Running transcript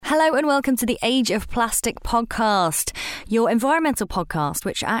Hello and welcome to the Age of Plastic podcast, your environmental podcast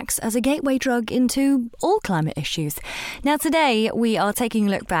which acts as a gateway drug into all climate issues. Now today we are taking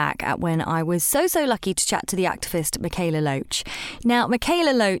a look back at when I was so lucky to chat to the activist Mikaela Loach. Now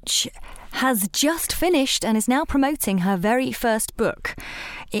Mikaela Loach has just finished and is now promoting her very first book.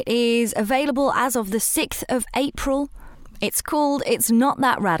 It is available as of the 6th of April. It's called It's Not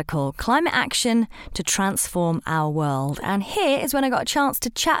That Radical, Climate Action to Transform Our World. And here is when I got a chance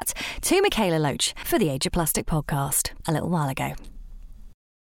to chat to Mikaela Loach for the Age of Plastic podcast a little while ago.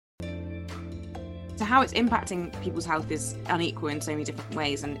 So how it's impacting people's health is unequal in so many different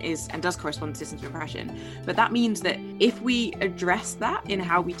ways and does correspond to systems of oppression. But that means that if we address that in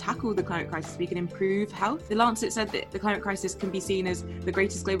how we tackle the climate crisis, we can improve health. The Lancet said that the climate crisis can be seen as the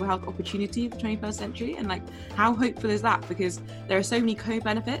greatest global health opportunity of the 21st century. And how hopeful is that? Because there are so many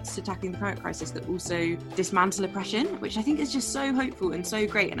co-benefits to tackling the climate crisis that also dismantle oppression, which I think is just so hopeful and so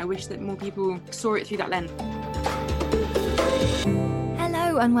great. And I wish that more people saw it through that lens.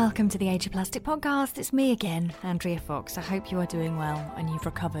 Hello and welcome to the Age of Plastic podcast. It's me again, Andrea Fox. I hope you are doing well and you've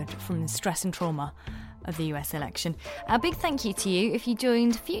recovered from the stress and trauma of the US election. A big thank you to you if you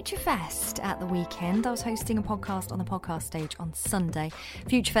joined Future Fest at the weekend. I was hosting a podcast on the podcast stage on Sunday.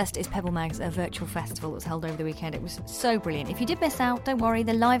 Future Fest is Pebble Mag's a virtual festival that was held over the weekend. It was so brilliant. If you did miss out, don't worry,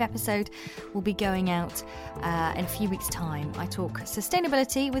 the live episode will be going out in a few weeks' time. I talk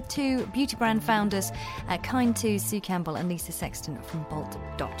sustainability with two beauty brand founders, Kind2, Sue Campbell and Lisa Sexton from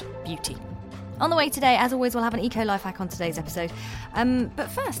Bolt.Beauty. On the way today, as always, we'll have an eco life hack on today's episode.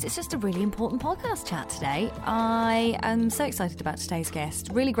 But first, it's just a really important podcast chat today. I am so excited about today's guest.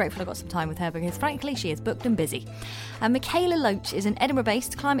 Really grateful I got some time with her because, frankly, she is booked and busy. Mikaela Loach is an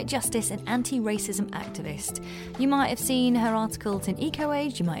Edinburgh-based climate justice and anti-racism activist. You might have seen her articles in Eco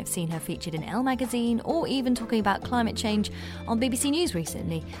Age, you might have seen her featured in Elle magazine, or even talking about climate change on BBC News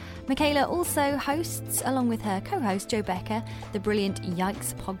recently. Mikaela also hosts, along with her co-host Jo Becker, the brilliant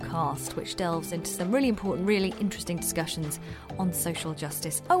Yikes podcast, which delves into some really important, really interesting discussions on social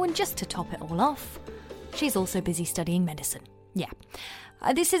justice. Oh, and just to top it all off, she's also busy studying medicine. Yeah.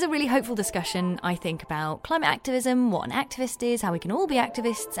 This is a really hopeful discussion, I think, about climate activism, what an activist is, how we can all be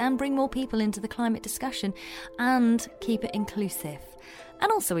activists and bring more people into the climate discussion and keep it inclusive.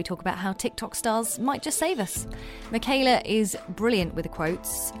 And also we talk about how TikTok stars might just save us. Mikaela is brilliant with the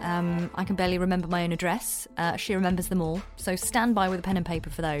quotes. I can barely remember my own address. She remembers them all. So stand by with a pen and paper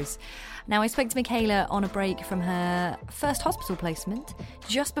for those. Now, I spoke to Mikaela on a break from her first hospital placement,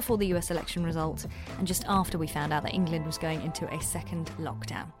 just before the US election result, and just after we found out that England was going into a second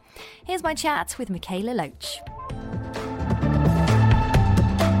lockdown. Here's my chat with Mikaela Loach.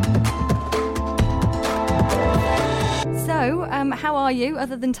 So, how are you,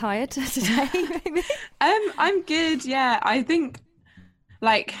 other than tired today, maybe? I'm good, yeah. I think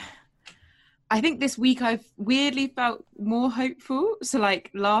this week I've weirdly felt more hopeful. So,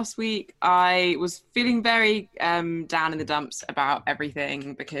 last week I was feeling very down in the dumps about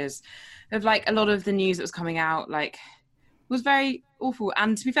everything because of, a lot of the news that was coming out, was very awful.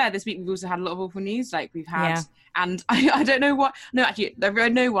 And to be fair, this week we've also had a lot of awful news. We've had... Yeah. And I don't know what... No, actually, I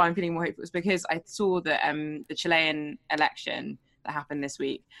know why I'm feeling more hopeful. It's because I saw that the Chilean election that happened this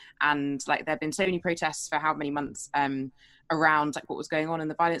week. And, there have been so many protests for how many months around, what was going on and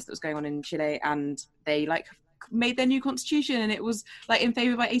the violence that was going on in Chile. And they, made their new constitution. And it was, in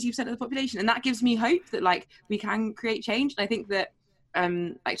favour by 80% of the population. And that gives me hope that, we can create change. And I think that,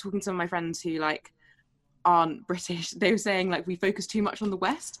 talking to some of my friends who, aren't British, they were saying we focus too much on the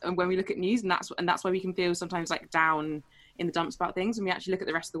West and when we look at news, and that's why we can feel sometimes down in the dumps about things. When we actually look at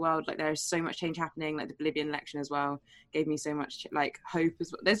the rest of the world, there is so much change happening. The Bolivian election as well gave me so much hope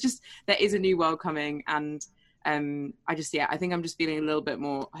as well. There is a new world coming, and I think I'm just feeling a little bit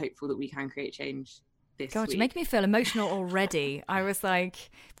more hopeful that we can create change. God, you're making me feel emotional already. I was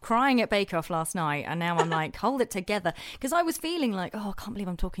crying at Bake Off last night, and now I'm hold it together, because I was feeling I can't believe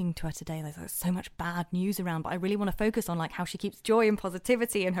I'm talking to her today. There's so much bad news around, but I really want to focus on how she keeps joy and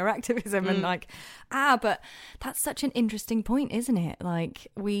positivity in her activism and but that's such an interesting point, isn't it?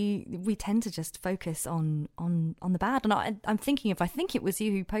 We tend to just focus on the bad, and I'm thinking I think it was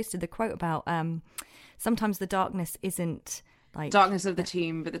you who posted the quote about sometimes the darkness isn't darkness of the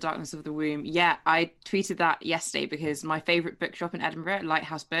tomb, but the darkness of the womb. Yeah, I tweeted that yesterday because my favourite bookshop in Edinburgh,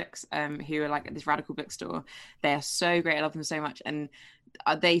 Lighthouse Books, who are this radical bookstore, they are so great. I love them so much. And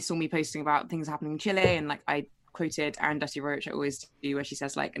they saw me posting about things happening in Chile, and I quoted Arundhati Roach, I always do, where she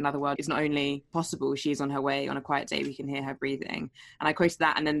says like another world is not only possible, she is on her way. On a quiet day we can hear her breathing. And I quoted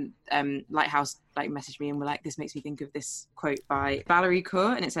that, and then Lighthouse like messaged me and were like, this makes me think of this quote by Valerie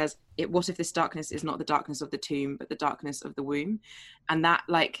Kaur, and it says, what if this darkness is not the darkness of the tomb but the darkness of the womb? And that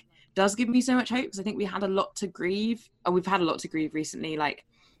like does give me so much hope, because I think we've had a lot to grieve recently, like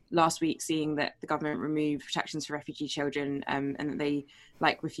last week seeing that the government removed protections for refugee children, and that they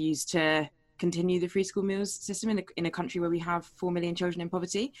like refused to continue the free school meals system in a country where we have 4 million children in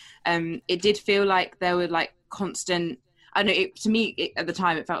poverty. It did feel like there were like constant, I don't know, to me at the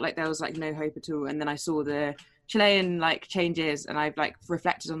time it felt like there was like no hope at all. And then I saw the Chilean like changes, and I've like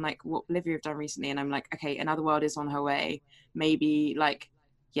reflected on like what Bolivia have done recently, and I'm like, okay, another world is on her way. Maybe like,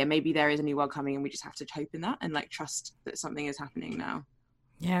 yeah, maybe there is a new world coming, and we just have to hope in that and like trust that something is happening now.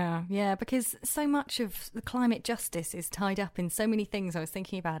 Yeah, because so much of the climate justice is tied up in so many things. I was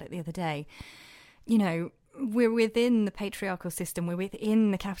thinking about it the other day. You know, we're within the patriarchal system, we're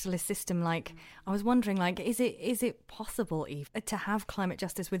within the capitalist system. Like, I was wondering, like, is it possible even to have climate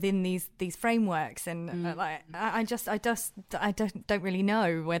justice within these frameworks? And like, I don't really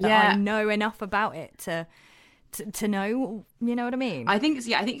know whether I know enough about it to know. You know what I mean? I think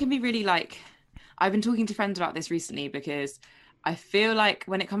it can be really like, I've been talking to friends about this recently, because I feel like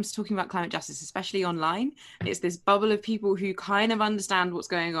when it comes to talking about climate justice, especially online, it's this bubble of people who kind of understand what's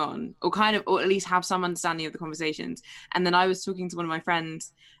going on, or at least have some understanding of the conversations. And then I was talking to one of my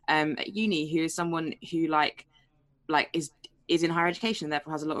friends at uni, who is someone who like is in higher education, and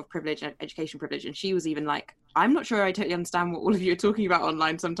therefore has a lot of privilege, education privilege. And she was even like, I'm not sure I totally understand what all of you are talking about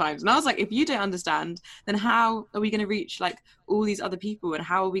online sometimes. And I was like, if you don't understand, then how are we going to reach like all these other people? And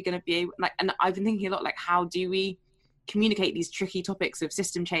how are we going to be able, like, and I've been thinking a lot, like, how do we communicate these tricky topics of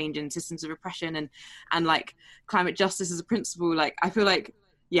system change and systems of oppression and like climate justice as a principle? Like, I feel like,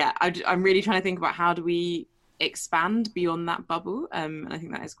 I'm really trying to think about how do we expand beyond that bubble, and I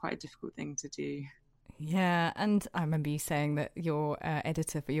think that is quite a difficult thing to do. Yeah, and I remember you saying that your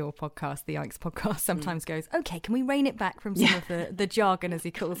editor for your podcast, the Ike's podcast, sometimes goes, okay, can we rein it back from some of the jargon, as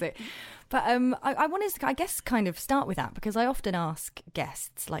he calls it? But I wanted to, I guess, kind of start with that, because I often ask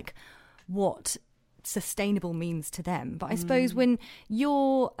guests, like, what sustainable means to them. But I suppose when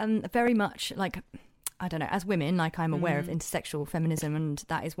you're very much like, I don't know, as women, like, I'm aware of intersexual feminism, and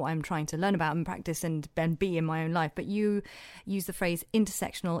that is what I'm trying to learn about and practice and be in my own life. But you use the phrase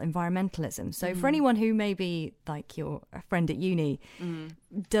intersectional environmentalism. So for anyone who maybe, like your friend at uni,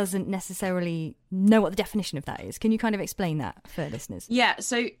 doesn't necessarily know what the definition of that is, can you kind of explain that for listeners? Yeah,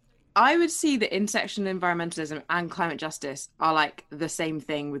 so I would see that intersectional environmentalism and climate justice are like the same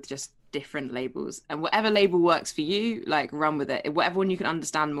thing with just different labels. And whatever label works for you, like, run with it. Whatever one you can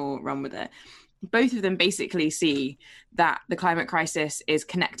understand more, run with it. Both of them basically see that the climate crisis is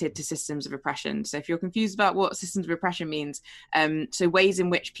connected to systems of oppression. So if you're confused about what systems of oppression means, so ways in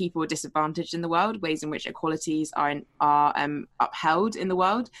which people are disadvantaged in the world, ways in which equalities are upheld in the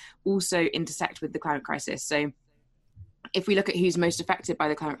world, also intersect with the climate crisis. So if we look at who's most affected by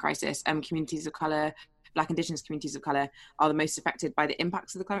the climate crisis, communities of colour, Black Indigenous communities of colour are the most affected by the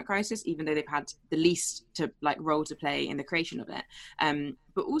impacts of the climate crisis, even though they've had the least to like role to play in the creation of it.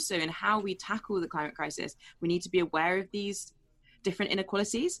 But also in how we tackle the climate crisis, we need to be aware of these different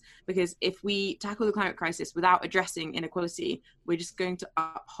inequalities, because if we tackle the climate crisis without addressing inequality, we're just going to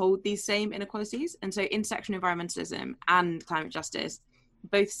uphold these same inequalities. And so intersectional environmentalism and climate justice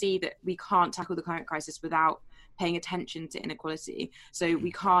both see that we can't tackle the climate crisis without paying attention to inequality. So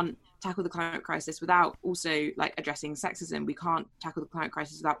we can't tackle the climate crisis without also like addressing sexism. We can't tackle the climate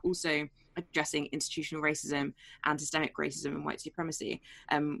crisis without also addressing institutional racism and systemic racism and white supremacy.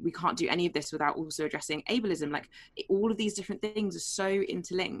 We can't do any of this without also addressing ableism. Like, all of these different things are so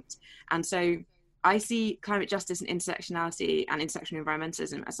interlinked. And so I see climate justice and intersectionality and intersectional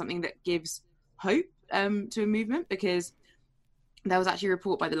environmentalism as something that gives hope to a movement, because there was actually a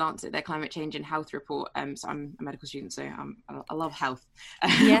report by The Lancet, their climate change and health report. So I'm a medical student, so I love health.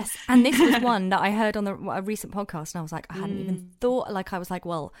 Yes, and this was one that I heard on a recent podcast, and I was like, I hadn't even thought, like, I was like,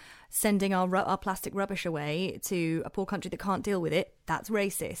 well, sending our plastic rubbish away to a poor country that can't deal with it, that's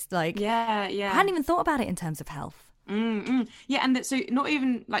racist. Like, yeah. I hadn't even thought about it in terms of health. Yeah, and so not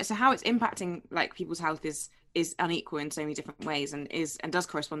even, like, so how it's impacting, like, people's health is unequal in so many different ways, and does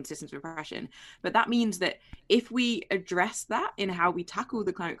correspond to systems of oppression. But that means that if we address that in how we tackle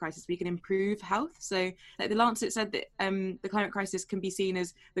the climate crisis, we can improve health. So like The Lancet said that the climate crisis can be seen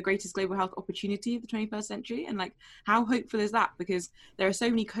as the greatest global health opportunity of the 21st century. And like, how hopeful is that? Because there are so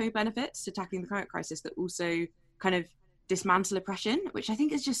many co-benefits to tackling the climate crisis that also kind of dismantle oppression, which I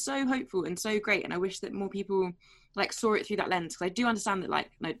think is just so hopeful and so great. And I wish that more people like saw it through that lens, because I do understand that,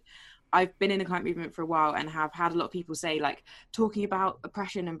 like, you know, I've been in the climate movement for a while and have had a lot of people say like talking about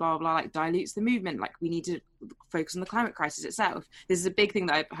oppression and blah blah like dilutes the movement, like we need to focus on the climate crisis itself. This is a big thing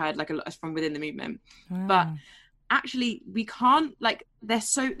that I've heard like a lot from within the movement. But actually we can't, like they're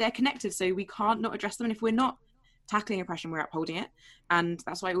connected, so we can't not address them. And if we're not tackling oppression, we're upholding it. And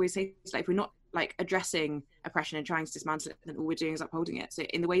that's why I always say, like, if we're not like addressing oppression and trying to dismantle it, then all we're doing is upholding it. So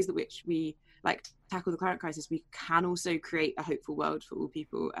in the ways that which we like tackle the climate crisis, we can also create a hopeful world for all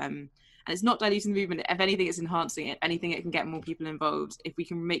people. And it's not diluting the movement. If anything, it's enhancing it. If anything, it can get more people involved. If we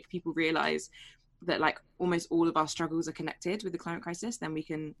can make people realize that like almost all of our struggles are connected with the climate crisis, then we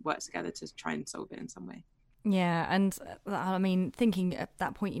can work together to try and solve it in some way. Yeah, and I mean, thinking at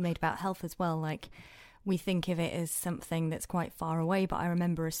that point you made about health as well, like we think of it as something that's quite far away, but I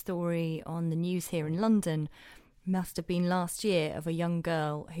remember a story on the news here in London, must have been last year, of a young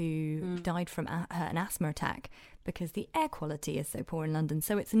girl who died from an asthma attack because the air quality is so poor in London.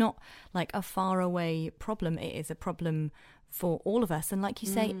 So it's not like a far away problem, it is a problem for all of us. And like you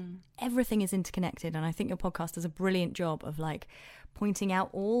say, everything is interconnected, and I think your podcast does a brilliant job of like pointing out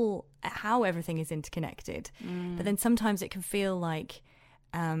how everything is interconnected. But then sometimes it can feel like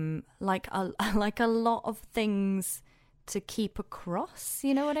a lot of things to keep across,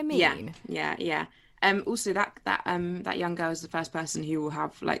 you know what I mean? Yeah. Also that young girl is the first person who will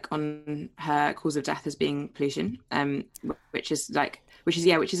have like on her cause of death as being pollution, which is a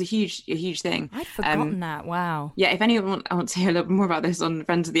huge thing. I'd forgotten that. Wow. Yeah, if anyone wants to hear a little more about this, on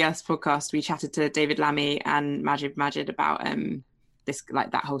Friends of the Earth podcast, we chatted to David Lammy and Majid about this, like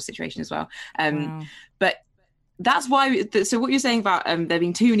that whole situation as well. Wow. But that's why, so what you're saying about there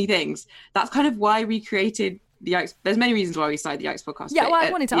being too many things, that's kind of why we created the Yikes. There's many reasons why we started the Yikes podcast. Yeah, well,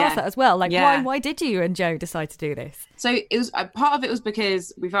 I wanted to ask that as well. Like, why did you and Joe decide to do this? So it was part of it was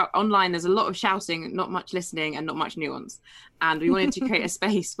because we felt online there's a lot of shouting, not much listening, and not much nuance. And we wanted to create a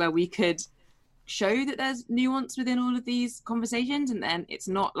space where we could show that there's nuance within all of these conversations, and then it's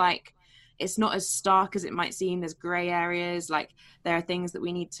not as stark as it might seem. There's grey areas, like there are things that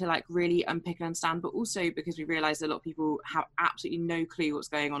we need to like really unpick and understand, but also because we realised a lot of people have absolutely no clue what's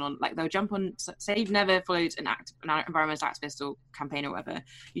going on. Like they'll jump on, say you've never followed an environmental activist or campaigner or whatever,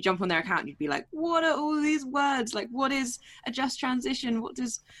 you jump on their account and you'd be like, what are all these words? Like what is a just transition? What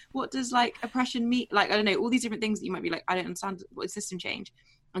does like oppression mean? Like, I don't know, all these different things that you might be like, I don't understand. What is system change?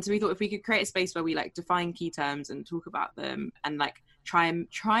 And so we thought if we could create a space where we like define key terms and talk about them and like try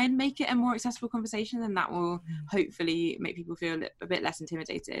and make it a more accessible conversation, then that will hopefully make people feel a bit less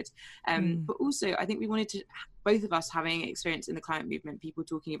intimidated. But also I think we wanted to, both of us having experience in the climate movement, people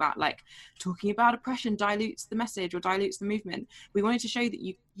talking about oppression dilutes the message or dilutes the movement. We wanted to show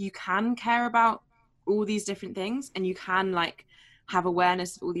that you can care about all these different things and you can like have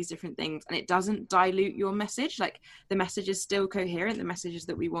awareness of all these different things, and it doesn't dilute your message. Like the message is still coherent. The message is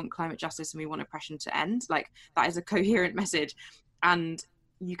that we want climate justice and we want oppression to end. Like that is a coherent message, and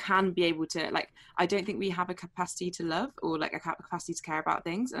you can be able to, like, I don't think we have a capacity to love or like a capacity to care about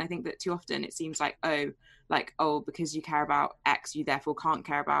things. And I think that too often it seems like, because you care about X, you therefore can't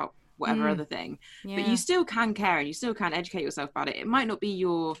care about whatever other thing. But you still can care and you still can educate yourself about it. It might not be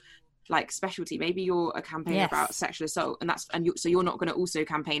your like specialty. Maybe you're a campaigner about sexual assault, so you're not going to also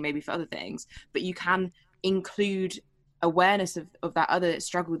campaign maybe for other things, but you can include awareness of that other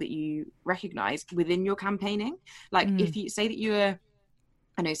struggle that you recognize within your campaigning. Like if you say that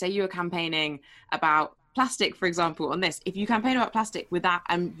you're campaigning about plastic, for example, on this, if you campaign about plastic with that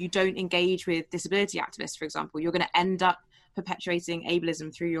and you don't engage with disability activists, for example, you're going to end up perpetuating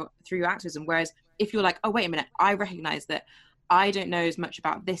ableism through your activism. Whereas if you're like, oh wait a minute, I recognize that I don't know as much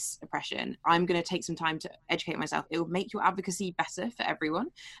about this oppression, I'm going to take some time to educate myself, it will make your advocacy better for everyone.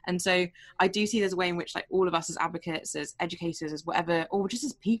 And so I do see there's a way in which like all of us as advocates, as educators, as whatever, or just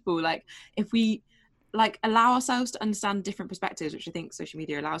as people, like if we like allow ourselves to understand different perspectives, which I think social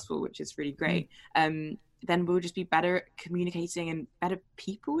media allows for, which is really great, then we'll just be better at communicating and better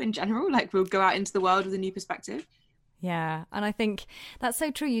people in general. Like we'll go out into the world with a new perspective. Yeah, and I think that's so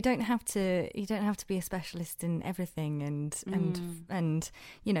true. You don't have to be a specialist in everything, and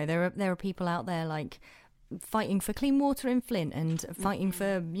you know there are people out there like fighting for clean water in Flint and fighting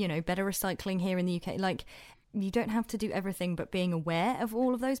for, you know, better recycling here in the UK. Like you don't have to do everything, but being aware of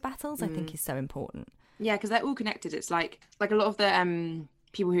all of those battles I think is so important. Yeah, because they're all connected. It's like a lot of the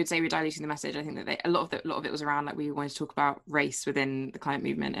people who would say we're diluting the message, I think that a lot of it was around like we wanted to talk about race within the climate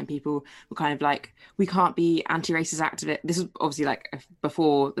movement, and people were kind of like, we can't be anti-racist activists. This was obviously like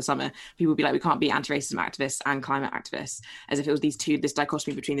before the summer. People would be like, we can't be anti-racism activists and climate activists, as if it was this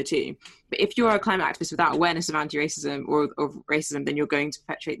dichotomy between the two. But if you're a climate activist without awareness of anti-racism or of racism, then you're going to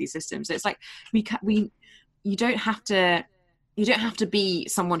perpetuate these systems. So it's like you don't have to you don't have to be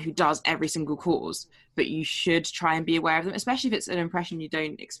someone who does every single cause, but you should try and be aware of them, especially if it's an impression you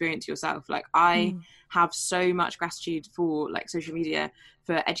don't experience yourself. Like I have so much gratitude for like social media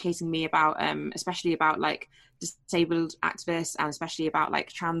for educating me about especially about like disabled activists, and especially about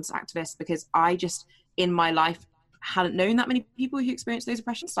like trans activists, because I just in my life hadn't known that many people who experienced those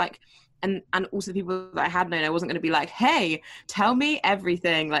oppressions. Like and also the people that I had known, I wasn't going to be like, hey, tell me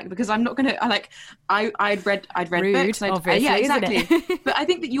everything, like, because I'm not going to I'd read Rude, books, obviously, yeah, exactly. isn't it? But I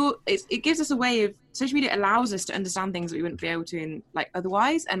think that it gives us a way of, social media allows us to understand things that we wouldn't be able to in like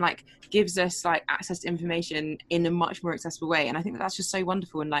otherwise, and like gives us like access to information in a much more accessible way. And I think that's just so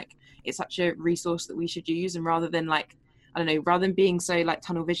wonderful, and like it's such a resource that we should use. And rather than like, I don't know, rather than being so like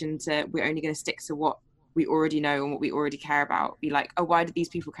tunnel vision to we're only going to stick to what we already know and what we already care about, be like, oh, why do these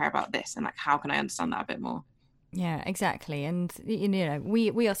people care about this, and like how can I understand that a bit more? Yeah, exactly. And you know,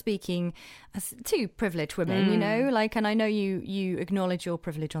 we are speaking as two privileged women, you know, like, and I know you acknowledge your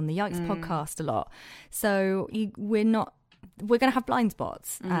privilege on the Yikes podcast a lot, so we're going to have blind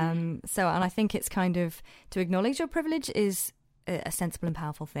spots, so, and I think it's kind of, to acknowledge your privilege is a sensible and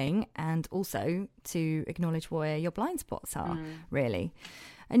powerful thing, and also to acknowledge where your blind spots are, really.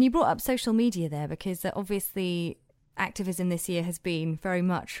 And you brought up social media there, because obviously activism this year has been very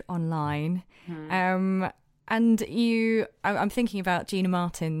much online. And I'm thinking about Gina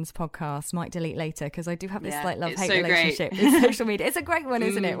Martin's podcast, Might Delete Later, because I do have this like love-hate relationship with social media. It's a great one,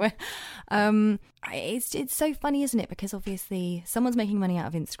 isn't it? Where, it's so funny, isn't it? Because obviously someone's making money out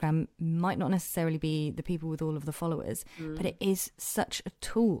of Instagram, might not necessarily be the people with all of the followers, but it is such a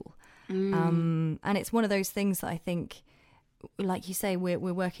tool. And it's one of those things that I think, like you say, we're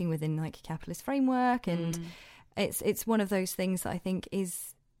working within like a capitalist framework, and it's one of those things that I think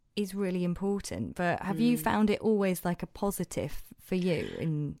is really important. But have you found it always like a positive for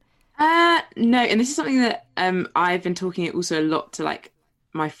you? No, and this is something that I've been talking also a lot to like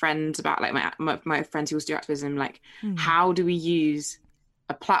my friends about, like my friends who also do activism, like how do we use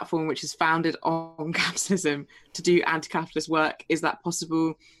a platform which is founded on capitalism to do anti-capitalist work? Is that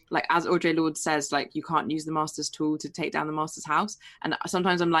possible? Like, as Audre Lorde says, like, you can't use the master's tool to take down the master's house. And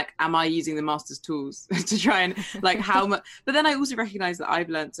sometimes I'm like, am I using the master's tools to try and like how much? But then I also recognize that I've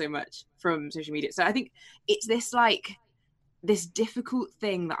learned so much from social media. So I think it's this like this difficult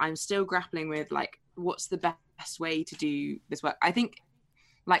thing that I'm still grappling with, like, what's the best way to do this work? I think,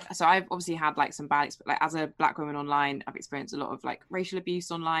 like, so I've obviously had like some bad like as a Black woman online, I've experienced a lot of like racial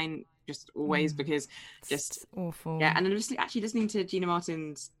abuse online, just always, because just it's awful. Yeah, and just actually listening to Gina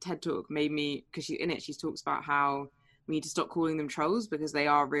Martin's TED talk made me, because she talks about how we need to stop calling them trolls, because they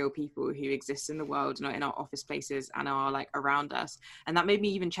are real people who exist in the world, not in our office places, and are like around us. And that made me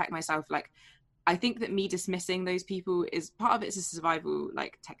even check myself. Like, I think that me dismissing those people is part of it's a survival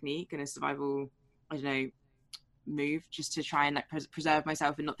like technique and a survival, I don't know, move, just to try and like preserve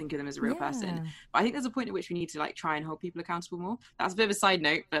myself and not think of them as a real person. But I think there's a point at which we need to like try and hold people accountable more. That's a bit of a side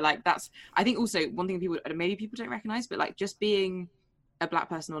note, but like that's, I think also one thing maybe people don't recognize, but like just being a Black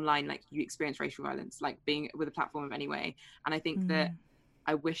person online, like you experience racial violence, like being with a platform of any way. And I think that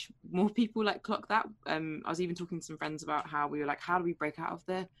I wish more people like clock that. I was even talking to some friends about how we were like, how do we break out of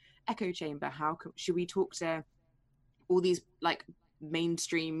the echo chamber? Should we talk to all these like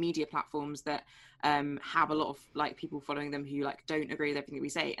mainstream media platforms that have a lot of like people following them who like don't agree with everything that we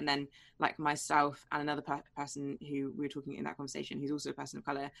say, and then like myself and another person who we were talking in that conversation who's also a person of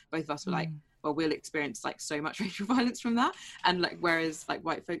color, both of us were like, well, we'll experience like so much racial violence from that, and like whereas like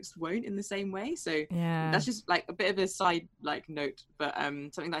white folks won't in the same way. So that's just like a bit of a side like note, but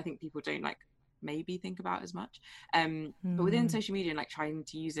something that I think people don't like maybe think about as much, but within social media and like trying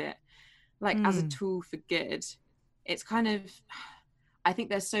to use it like as a tool for good, it's kind of, I think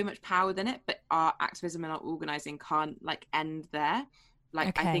there's so much power within it, but our activism and our organizing can't like end there.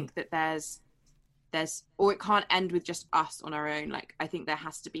 Like, I think that there's, or it can't end with just us on our own. Like, I think there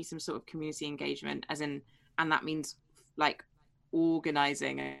has to be some sort of community engagement, as in, and that means like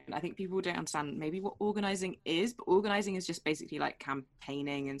organizing. And I think people don't understand maybe what organizing is, but organizing is just basically like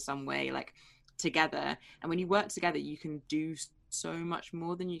campaigning in some way, like together. And when you work together, you can do so much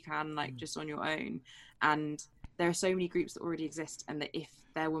more than you can like just on your own. And there are so many groups that already exist, and that if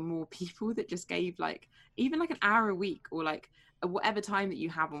there were more people that just gave like even like an hour a week, or like whatever time that you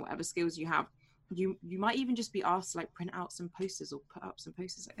have and whatever skills you have, you might even just be asked to like print out some posters or put up some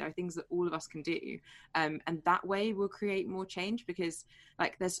posters. Like, there are things that all of us can do, and that way we'll create more change, because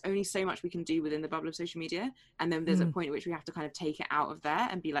like there's only so much we can do within the bubble of social media, and then there's a point at which we have to kind of take it out of there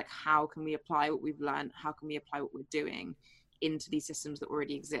and be like, how can we apply what we've learned, how can we apply what we're doing into these systems that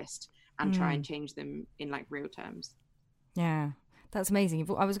already exist, and try and change them in like real terms. Yeah, that's amazing.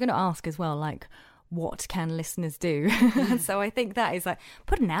 I was going to ask as well, like, what can listeners do? So I think that is like,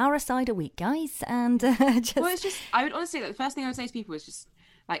 put an hour aside a week, guys, and just... Well, it's just, I would honestly, the first thing I would say to people is just,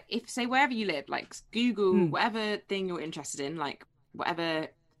 like, if, say, wherever you live, like, Google whatever thing you're interested in, like, whatever,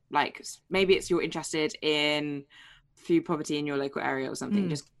 like, maybe it's you're interested in food poverty in your local area or something,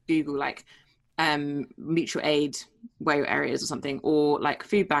 just Google, like, mutual aid where your area is or something, or, like,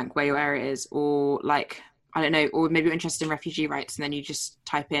 food bank where your area is, or, like, I don't know, or maybe you're interested in refugee rights, and then you just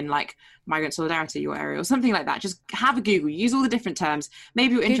type in, like, migrant solidarity your area or something like that. Just have a Google, use all the different terms.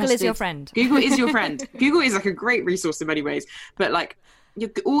 Maybe you're interested. Google is your friend. Google is your friend. Google is like a great resource in many ways, but like,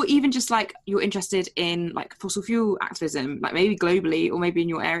 or even just like you're interested in like fossil fuel activism, like maybe globally or maybe in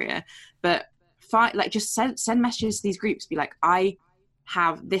your area, but like just send messages to these groups, be like, I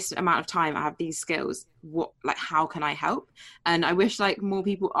have this amount of time, I have these skills, what, like, how can I help? And I wish like more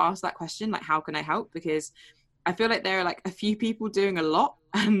people ask that question, like, how can I help? Because I feel like there are like a few people doing a lot,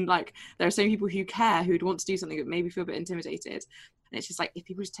 and like there are so many people who care, who'd want to do something, but maybe feel a bit intimidated. And it's just like, if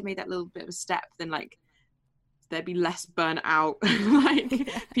people just made that little bit of a step, then like there'd be less burnt out like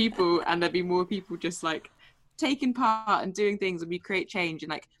people, and there'd be more people just like taking part and doing things, and we create change. And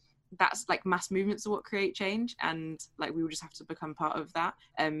like that's like mass movements are what create change, and like we will just have to become part of that.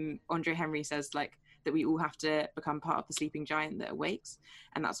 Andre Henry says like that we all have to become part of the sleeping giant that awakes,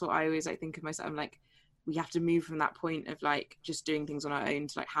 and that's what I always like think of myself. I'm like, we have to move from that point of like just doing things on our own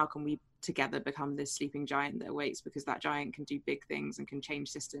to like, how can we together become this sleeping giant that awaits? Because that giant can do big things and can change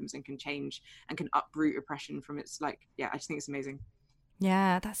systems and can change and can uproot oppression from its, like, yeah, I just think it's amazing.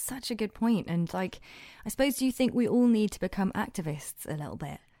 Yeah, that's such a good point. And like, I suppose, do you think we all need to become activists a little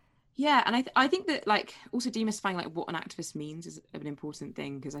bit? Yeah, and I think that like also demystifying like what an activist means is an important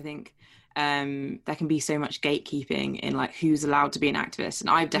thing, because I think there can be so much gatekeeping in like who's allowed to be an activist, and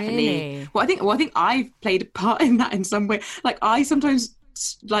I've definitely I think I've played a part in that in some way. Like I sometimes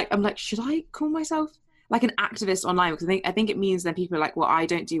like I'm like, should I call myself like an activist online? Because I think it means then people are like, well, I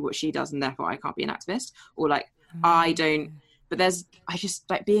don't do what she does and therefore I can't be an activist, or like I don't. But I just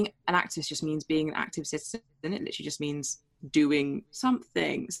like being an activist just means being an active citizen. It literally just means doing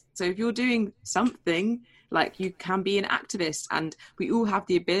something. So if you're doing something, like, you can be an activist, and we all have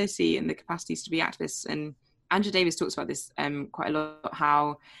the ability and the capacities to be activists. And Angela Davis talks about this quite a lot,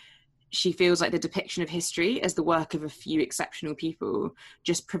 how she feels like the depiction of history as the work of a few exceptional people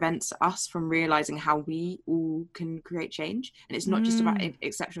just prevents us from realizing how we all can create change. And it's not just about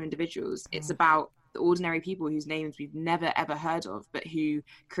exceptional individuals, it's about the ordinary people whose names we've never ever heard of, but who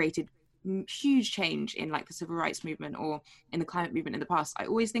created huge change in like the civil rights movement or in the climate movement in the past. I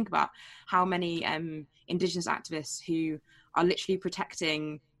always think about how many indigenous activists who are literally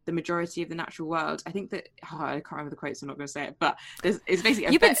protecting the majority of the natural world. I think that I can't remember the quotes, so I'm not going to say it, but it's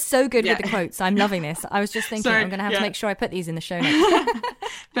basically you've been so good with the quotes. I'm loving this. I was just thinking, I'm going to have to make sure I put these in the show notes.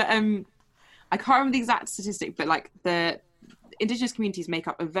 But I can't remember the exact statistic, but like the indigenous communities make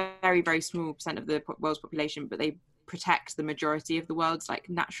up a very, very small percent of the world's population, but they protect the majority of the world's like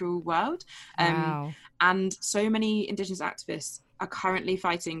natural world. Wow. And so many indigenous activists are currently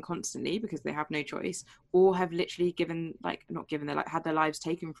fighting constantly because they have no choice, or have literally had their lives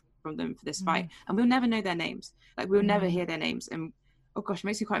taken from them for this fight, and we'll never know their names. Like we'll never hear their names. And oh gosh, it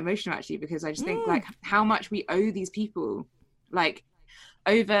makes me quite emotional actually, because I just think like how much we owe these people. Like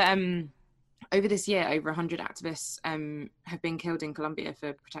over this year, over 100 activists have been killed in Colombia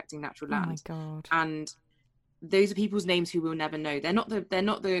for protecting natural land. Oh my God. And those are people's names who we'll never know. They're not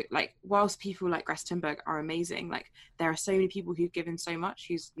the like, whilst people like Greta Thunberg are amazing, like there are so many people who've given so much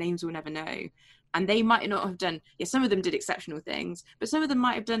whose names we'll never know. And they might not have done, some of them did exceptional things, but some of them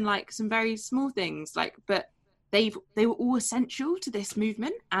might have done like some very small things, like, but they were all essential to this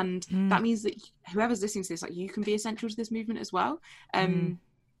movement. And that means that whoever's listening to this, like, you can be essential to this movement as well. You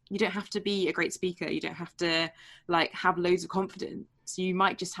don't have to be a great speaker. You don't have to like have loads of confidence. You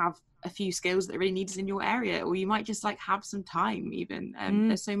might just have a few skills that are really needed in your area, or you might just like have some time even.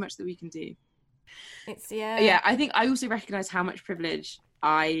 There's so much that we can do. I think I also recognize how much privilege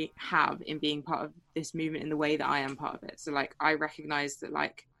I have in being part of this movement in the way that I am part of it. So like I recognize that,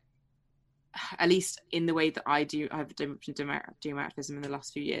 like, at least in the way that I've been doing my activism in the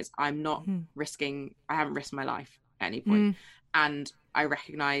last few years, I'm not I haven't risked my life at any point. And I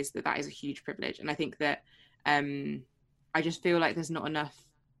recognize that is a huge privilege. And I think that I just feel like there's not enough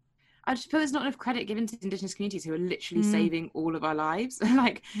credit given to indigenous communities who are literally saving all of our lives.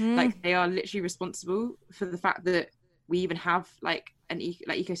 like they are literally responsible for the fact that we even have like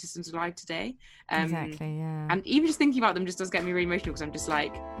ecosystems alive today. Exactly, yeah. And even just thinking about them just does get me really emotional, because I'm just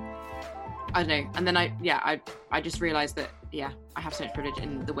like, I don't know. And then I just realised that, I have so much privilege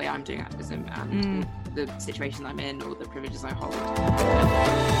in the way I'm doing activism and the situation I'm in, or the privileges I hold.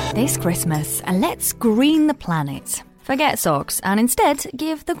 This Christmas, let's green the planet. Forget socks and instead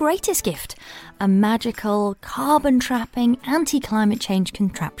give the greatest gift, a magical, carbon-trapping, anti-climate change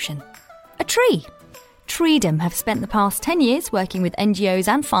contraption. A tree. Treedom have spent the past 10 years working with NGOs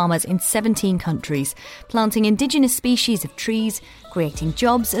and farmers in 17 countries, planting indigenous species of trees, creating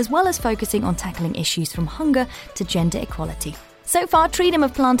jobs, as well as focusing on tackling issues from hunger to gender equality. So far, Treedom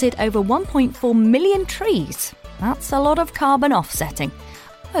have planted over 1.4 million trees. That's a lot of carbon offsetting.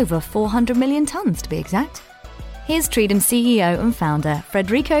 Over 400 million tonnes to be exact. Here's Treedom CEO and founder,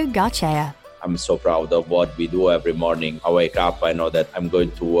 Federico Garcia. I'm so proud of what we do every morning. I wake up, I know that I'm going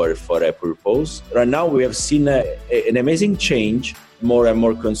to work for a purpose. Right now, we have seen an amazing change. More and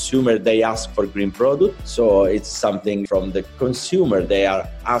more consumers, they ask for green products. So it's something from the consumer. They are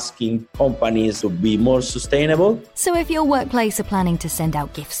asking companies to be more sustainable. So if your workplace are planning to send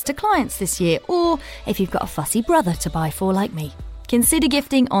out gifts to clients this year, or if you've got a fussy brother to buy for like me, consider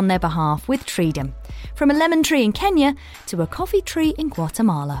gifting on their behalf with Treedom. From a lemon tree in Kenya to a coffee tree in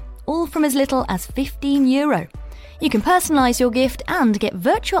Guatemala, all from as little as €15. You can personalise your gift and get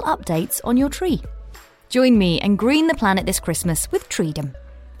virtual updates on your tree. Join me and green the planet this Christmas with Treedom.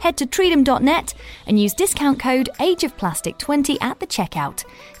 Head to treedom.net and use discount code AgeOfPlastic20 at the checkout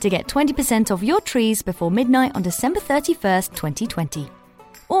to get 20% off your trees before midnight on December 31st, 2020.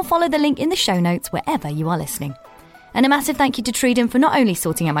 Or follow the link in the show notes wherever you are listening. And a massive thank you to Treedom for not only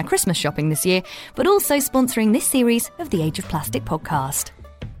sorting out my Christmas shopping this year, but also sponsoring this series of the Age of Plastic podcast.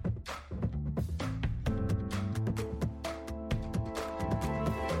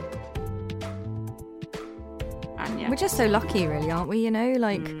 We're just so lucky, really, aren't we?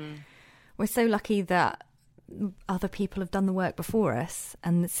 We're so lucky that other people have done the work before us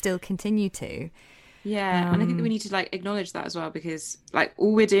and still continue to. Yeah, and I think that we need to acknowledge that as well, because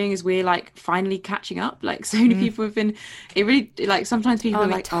all we're doing is we're finally catching up. So many people have been. It really sometimes people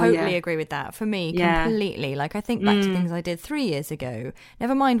are I totally agree with that. For me, completely. I think back to things I did 3 years ago.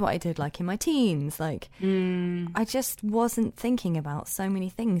 Never mind what I did in my teens. I just wasn't thinking about so many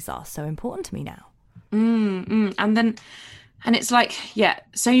things that are so important to me now. And it's so many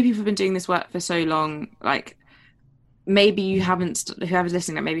people have been doing this work for so long. Maybe you haven't, whoever's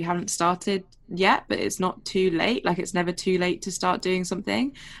listening, maybe you haven't started yet, but it's not too late. It's never too late to start doing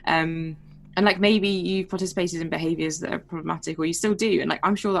something. And maybe you've participated in behaviours that are problematic, or you still do. And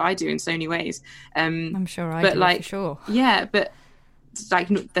I'm sure that I do in so many ways. I'm sure I do, for sure. Yeah, but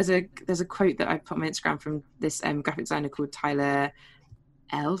there's a quote that I put on my Instagram from this graphic designer called Tyler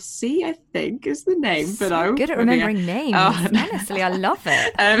Elsie, I think is the name. So but I'm good at remembering names. Honestly, I love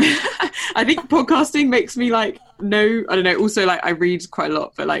it. I think podcasting makes me I don't know. Also, I read quite a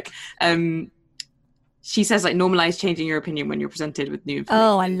lot, but she says normalize changing your opinion when you're presented with new information.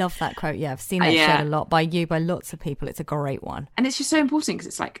 Oh, I love that quote. Yeah, I've seen that shared a lot by lots of people. It's a great one, and it's just so important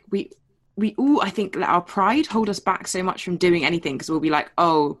because it's we all, I think, let our pride hold us back so much from doing anything, because we'll be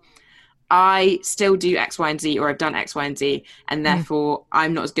I still do X, Y, and Z, or I've done X, Y, and Z, and therefore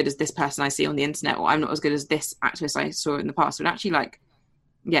I'm not as good as this person I see on the internet, or I'm not as good as this activist I saw in the past. And actually,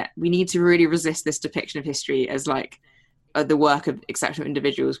 we need to really resist this depiction of history as the work of exceptional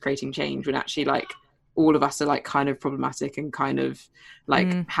individuals creating change, when actually all of us are kind of problematic and kind of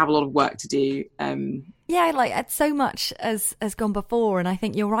have a lot of work to do. So much has gone before, and I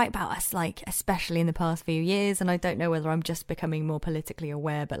think you're right about us, especially in the past few years. And I don't know whether I'm just becoming more politically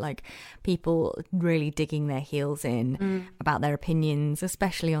aware, but people really digging their heels in about their opinions,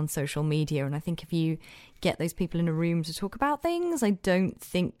 especially on social media. And I think if you get those people in a room to talk about things, I don't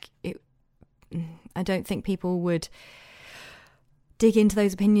think people would dig into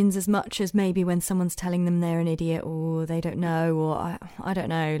those opinions as much as maybe when someone's telling them they're an idiot, or they don't know, or I don't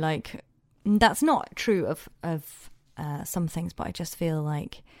know. That's not true of some things, but I just feel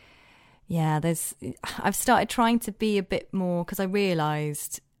I've started trying to be a bit more, because I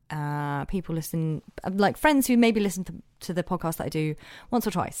realised people listen, friends who maybe listen to the podcast that I do once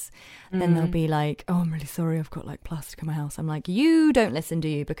or twice, then they'll be oh, I'm really sorry, I've got plastic in my house. I'm you don't listen, do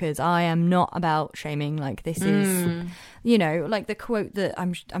you? Because I am not about shaming. This is, the quote that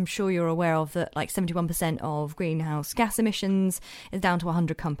I'm sure you're aware of, that 71% of greenhouse gas emissions is down to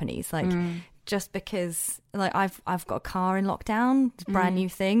 100 companies. Just because I've got a car in lockdown, it's a brand new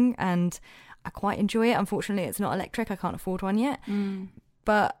thing, and I quite enjoy it. Unfortunately, it's not electric. I can't afford one yet.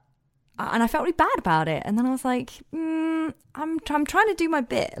 But and I felt really bad about it. And then I was like, I'm trying to do my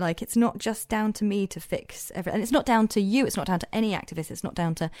bit. Like, it's not just down to me to fix everything. And it's not down to you. It's not down to any activist. It's not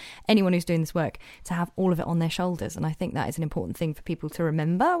down to anyone who's doing this work to have all of it on their shoulders. And I think that is an important thing for people to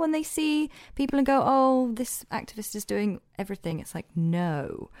remember when they see people and go, oh, this activist is doing everything. It's like,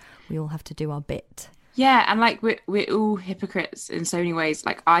 no, we all have to do our bit. Yeah, and like we're all hypocrites in so many ways.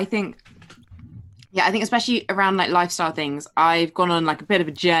 Like, I think especially around like lifestyle things, I've gone on like a bit of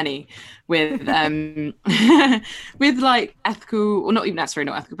a journey with with like ethical, or not even necessarily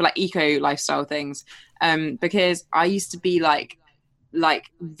not ethical, but like eco lifestyle things. Because I used to be like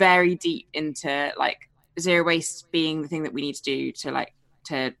very deep into like zero waste being the thing that we need to do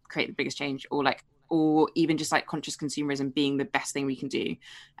to create the biggest change, or even just like conscious consumerism being the best thing we can do.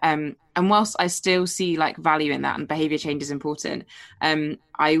 And whilst I still see like value in that and behavior change is important,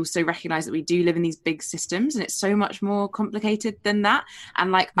 I also recognize that we do live in these big systems and it's so much more complicated than that.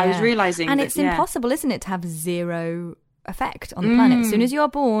 And like, I was realizing it's impossible, isn't it, to have zero effect on the planet. As soon as you're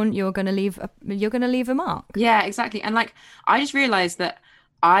born, you're going to leave a mark. Yeah, exactly. And like, I just realized that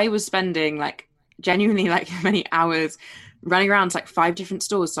I was spending like genuinely like many hours running around to like 5 different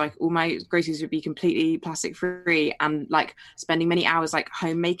stores, so like all my groceries would be completely plastic free, and like spending many hours like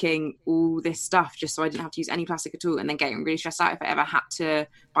home making all this stuff just so I didn't have to use any plastic at all, and then getting really stressed out if I ever had to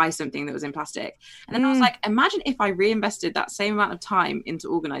buy something that was in plastic. And then I was like, imagine if I reinvested that same amount of time into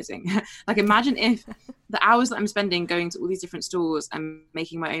organizing. Like, imagine if the hours that I'm spending going to all these different stores and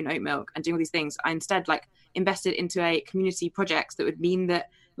making my own oat milk and doing all these things, I instead like invested into a community project that would mean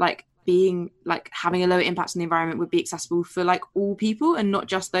that like being like having a lower impact on the environment would be accessible for like all people and not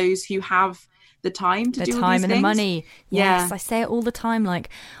just those who have the time to do all these things. The time and the money. Yes, I say it all the time. Like,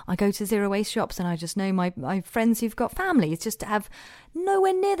 I go to zero waste shops and I just know my friends who've got families just to have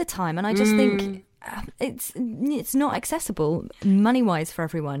nowhere near the time, and I just think it's not accessible money wise for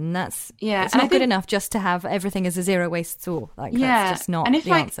everyone, and it's not good enough just to have everything as a zero waste store. Like, that's just not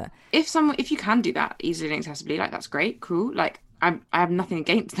the answer. If you can do that easily and accessibly, like, that's great, cool. Like, I have nothing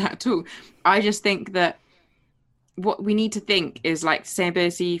against that at all. I just think that what we need to think is like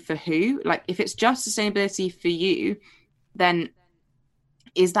sustainability for who? Like, if it's just sustainability for you, then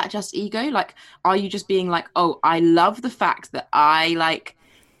is that just ego? Like, are you just being like, oh, I love the fact that I like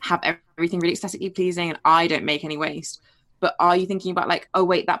have everything really aesthetically pleasing and I don't make any waste? But are you thinking about like, oh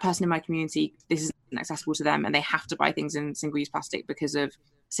wait, that person in my community, this isn't accessible to them and they have to buy things in single-use plastic because of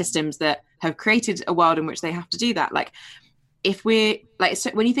systems that have created a world in which they have to do that? Like, if we're like,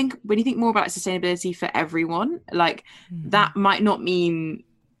 so when you think more about like, sustainability for everyone, like that might not mean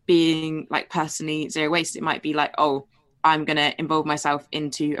being like personally zero waste. It might be like, oh, I'm going to involve myself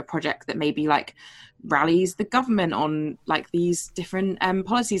into a project that maybe like rallies the government on like these different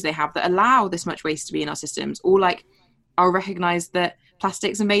policies they have that allow this much waste to be in our systems, or like I'll recognize that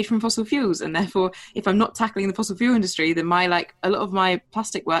plastics are made from fossil fuels, and therefore if I'm not tackling the fossil fuel industry, then a lot of my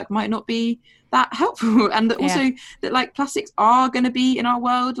plastic work might not be that helpful. And that also that like plastics are going to be in our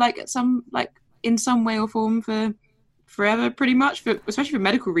world like at some like in some way or form for forever, pretty much, especially for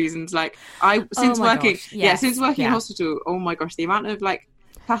medical reasons. Like since working in hospital, oh my gosh, the amount of like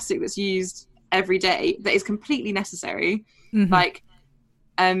plastic that's used every day that is completely necessary, like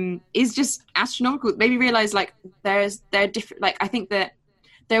is just astronomical. It made me realize like there are different, like I think that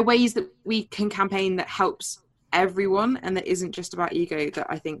there are ways that we can campaign that helps everyone and that isn't just about ego, that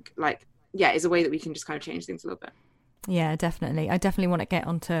I think like is a way that we can just kind of change things a little bit. Yeah, definitely. I definitely want to get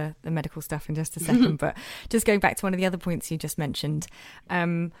onto the medical stuff in just a second, but just going back to one of the other points you just mentioned,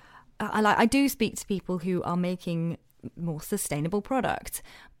 I do speak to people who are making more sustainable product,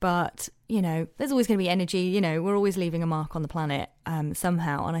 but you know, there's always going to be energy, you know, we're always leaving a mark on the planet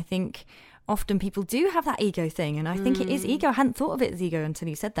somehow, and I think often people do have that ego thing, and I think it is ego. I hadn't thought of it as ego until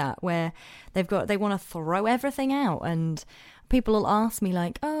you said that, where they want to throw everything out, and people will ask me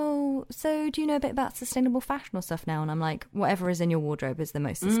like, oh, so do you know a bit about sustainable fashion or stuff now? And I'm like, whatever is in your wardrobe is the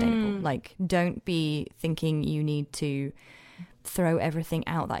most sustainable. Like, don't be thinking you need to throw everything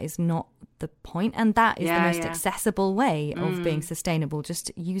out. That is not the point, and that is the most accessible way of being sustainable,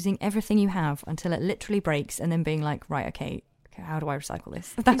 just using everything you have until it literally breaks, and then being like, right, okay, how do I recycle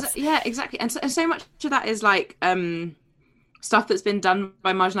this? Exactly. And so much of that is like stuff that's been done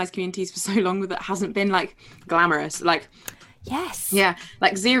by marginalized communities for so long that hasn't been like glamorous, like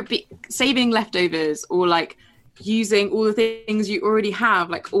like saving leftovers, or like using all the things you already have.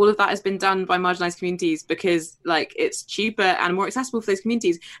 Like, all of that has been done by marginalized communities because like it's cheaper and more accessible for those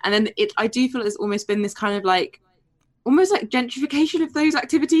communities. And then I do feel it's almost been this kind of like almost like gentrification of those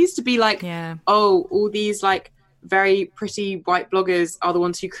activities to be like, oh, all these like very pretty white bloggers are the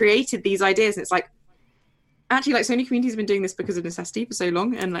ones who created these ideas. And it's like, actually, like, so many communities have been doing this because of necessity for so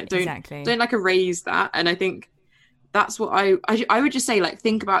long, and like don't like erase that. And I think that's what I would just say, like,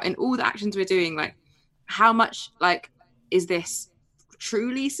 think about in all the actions we're doing, like, how much, like, is this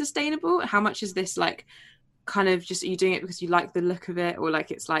truly sustainable? How much is this, like, kind of just, are you doing it because you like the look of it, or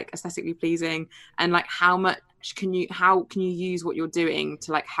like it's like aesthetically pleasing? And like, how can you use what you're doing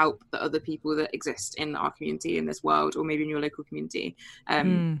to like help the other people that exist in our community, in this world, or maybe in your local community?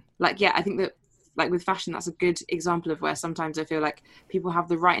 Like, yeah, I think that, like, with fashion, that's a good example of where sometimes I feel like people have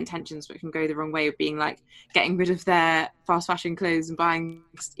the right intentions but can go the wrong way of being like getting rid of their fast fashion clothes and buying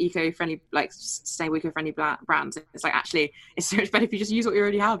eco-friendly, like sustainable eco-friendly brands. It's like, actually, it's so much better if you just use what you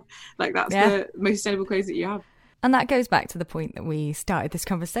already have. Like, that's the most sustainable clothes that you have. And that goes back to the point that we started this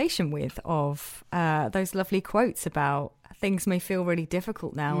conversation with, of those lovely quotes about things may feel really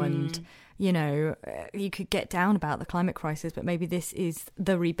difficult now, and you know, you could get down about the climate crisis, but maybe this is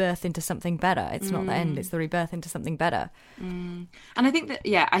the rebirth into something better. It's not the end, it's the rebirth into something better. And I think that,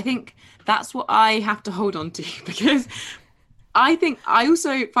 I think that's what I have to hold on to, because I think I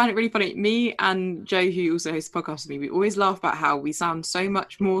also find it really funny. Me and Joe, who also hosts a podcast with me, we always laugh about how we sound so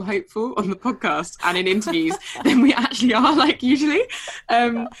much more hopeful on the podcast and in interviews than we actually are, like, usually.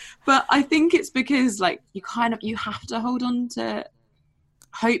 But I think it's because, like, you have to hold on to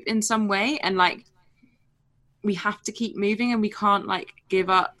hope in some way, and like, we have to keep moving, and we can't like give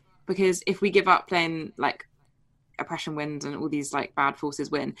up, because if we give up, then like oppression wins and all these like bad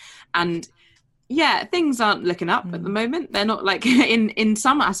forces win. And things aren't looking up at the moment. They're not, like, in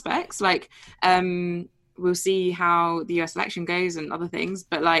some aspects, like we'll see how the US election goes and other things,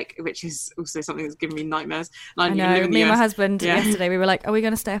 but like, which is also something that's given me nightmares. I know, me and my husband yesterday, we were like, are we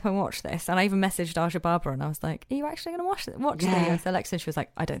going to stay up and watch this? And I even messaged Aja Barbara and I was like, are you actually going to watch the US election? She was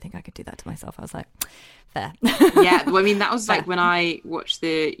like, I don't think I could do that to myself. I was like, fair. Well, I mean, that was like when I watched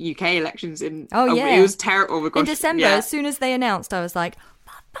the UK elections it was terrible. Oh my gosh. In December, as soon as they announced, I was like,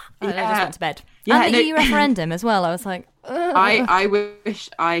 and I just went to bed. And the EU referendum as well. I was like, ugh. I wish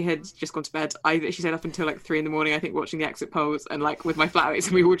I had just gone to bed. I literally stayed up until like 3 a.m, I think, watching the exit polls, and like with my flatmates,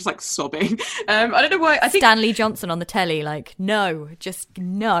 and we were all just like sobbing. I don't know why. I think Stanley Johnson on the telly, like, no, just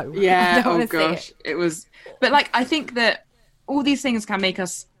no. Yeah. Oh gosh, it was. But like, I think that all these things can make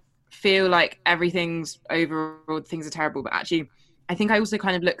us feel like everything's over or things are terrible. But actually, I think I also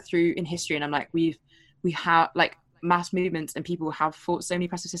kind of look through in history, and I'm like, we have like mass movements, and people have fought so many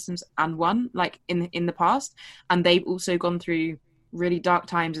oppressive systems and won, like in the past, and they've also gone through really dark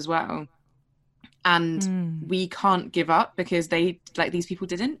times as well, and we can't give up because they, like, these people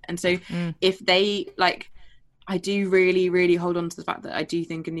didn't. And so if they, like, I do really, really hold on to the fact that I do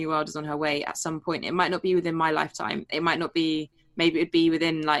think a new world is on her way at some point. It might not be within my lifetime, it might not be, maybe it'd be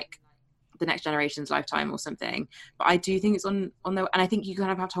within like the next generation's lifetime or something, but I do think it's on the, and I think you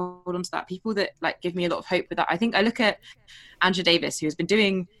kind of have to hold on to that. People that like give me a lot of hope with that, I think I look at Angela Davis, who has been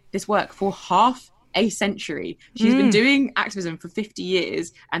doing this work for half a century. She's been doing activism for 50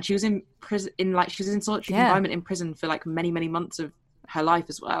 years, and she was in prison, she was in solitary confinement in prison for like many months of her life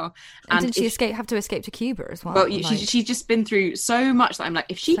as well. And did she have to escape to Cuba as well? Well, she's just been through so much that I'm like,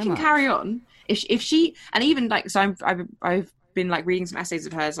 if she can carry on, if she, and even like, so I've been like reading some essays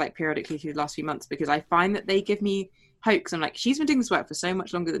of hers like periodically through the last few months, because I find that they give me hope, because I'm like, she's been doing this work for so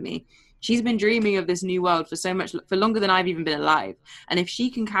much longer than me. She's been dreaming of this new world for longer than I've even been alive. And if she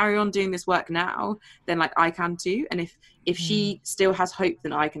can carry on doing this work now, then like I can too. And if she still has hope,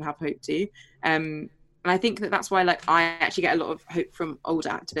 then I can have hope too. And I think that's why, like, I actually get a lot of hope from older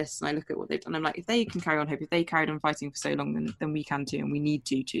activists, and I look at what they've done. I'm like, if they can carry on hope, if they carried on fighting for so long, then we can too, and we need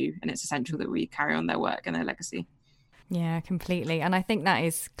to too. And it's essential that we carry on their work and their legacy. Yeah, completely. And I think that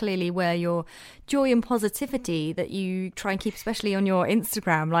is clearly where your joy and positivity that you try and keep, especially on your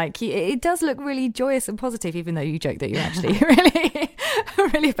Instagram, like, it does look really joyous and positive, even though you joke that you're actually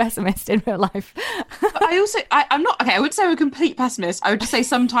really a pessimist in real life. But I'm not, okay, I wouldn't say I'm a complete pessimist. I would just say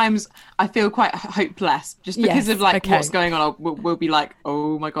sometimes I feel quite hopeless, just because of like what's going on. We'll be like,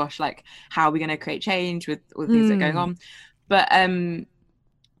 oh my gosh, like, how are we going to create change with all the things that are going on? But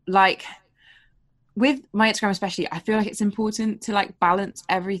like, with my Instagram especially, I feel like it's important to like balance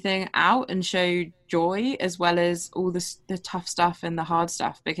everything out and show joy as well as all the tough stuff and the hard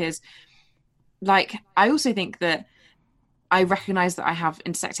stuff, because like, I also think that I recognize that I have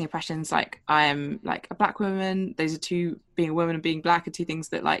intersecting oppressions. Like, I am like a black woman. Those are two, being a woman and being black are two things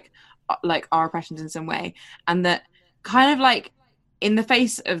that like are oppressions in some way. And that kind of like, in the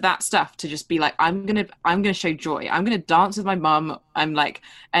face of that stuff, to just be like, I'm gonna show joy. I'm gonna dance with my mum. I'm like,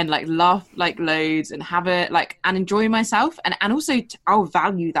 and like laugh like loads and have it like, and enjoy myself. And also I'll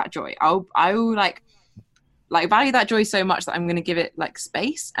value that joy. I'll like like value that joy so much that I'm going to give it like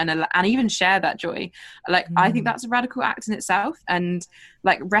space and even share that joy. Like I think that's a radical act in itself. And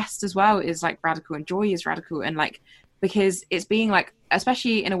like rest as well is like radical, and joy is radical. And like, because it's being like,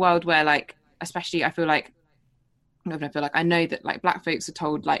 especially in a world where like, especially I know that like Black folks are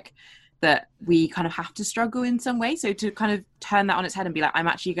told like that we kind of have to struggle in some way. So to kind of turn that on its head and be like, I'm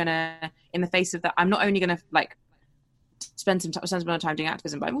actually gonna, in the face of that, I'm not only gonna like spend some amount of time doing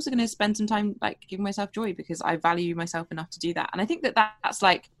activism, but I'm also going to spend some time like giving myself joy, because I value myself enough to do that. And I think that that's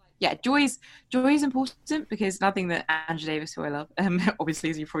like, yeah, joy is important, because nothing that Angela Davis, who I love, obviously,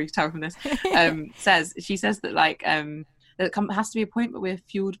 as you probably tell from this, she says that like that it has to be a point where we're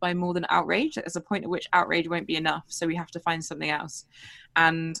fueled by more than outrage. There's a point at which outrage won't be enough, so we have to find something else.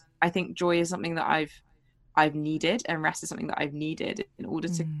 And I think joy is something that I've needed, and rest is something that I've needed in order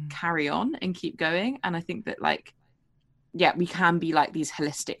to carry on and keep going. And I think that like, yeah, we can be like these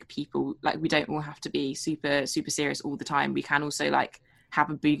holistic people. Like we don't all have to be super, super serious all the time. We can also like have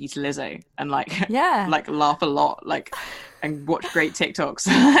a boogie to Lizzo and like, like laugh a lot, like, and watch great TikToks.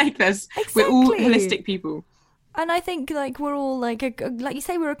 Like we're all holistic people. And I think like we're all like like you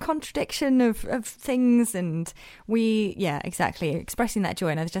say, we're a contradiction of things, and exactly, expressing that joy.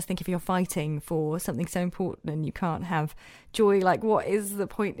 And I just think if you're fighting for something so important and you can't have joy, like what is the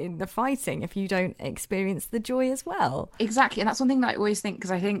point in the fighting if you don't experience the joy as well? Exactly. And that's one thing that I always think,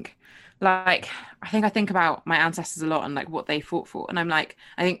 because I think about my ancestors a lot and like what they fought for. And I'm like,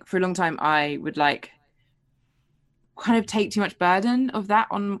 I think for a long time I would like kind of take too much burden of that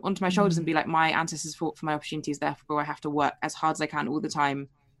onto my shoulders and be like, my ancestors fought for my opportunities, therefore I have to work as hard as I can all the time.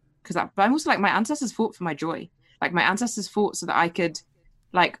 But I'm also like, my ancestors fought for my joy. Like my ancestors fought so that I could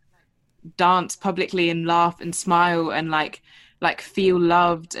like dance publicly and laugh and smile and like feel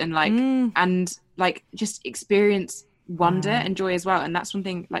loved and like and like just experience wonder and joy as well. And that's one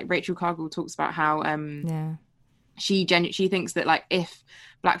thing like Rachel Cargill talks about, how she thinks that like if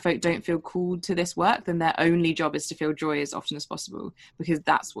Black folk don't feel called to this work, then their only job is to feel joy as often as possible, because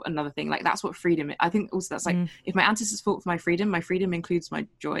that's what another thing, like that's what freedom, I think also that's like, if my ancestors fought for my freedom includes my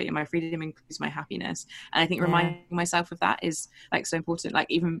joy, and my freedom includes my happiness. And I think reminding myself of that is like so important. Like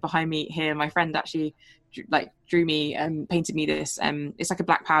even behind me here, my friend actually drew me and painted me this it's like a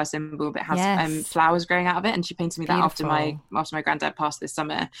Black power symbol, but it has flowers growing out of it, and she painted me that after my granddad passed this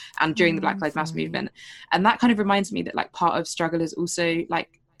summer and during the Black Lives Matter movement. And that kind of reminds me that like part of struggle is also like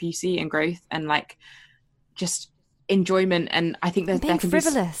beauty and growth and like just enjoyment. And I think there can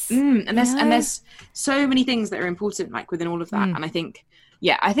frivolous. be and there's so many things that are important like within all of that. And I think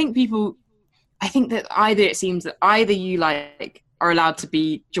that either you like are allowed to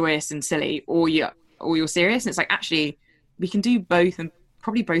be joyous and silly, or you're serious. And it's like, actually we can do both, and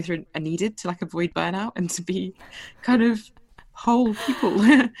probably both are needed to like avoid burnout and to be kind of whole people.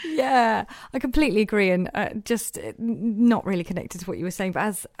 Yeah, I completely agree. And just not really connected to what you were saying,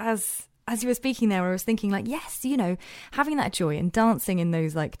 but as you were speaking there, I was thinking like, yes, you know, having that joy and dancing in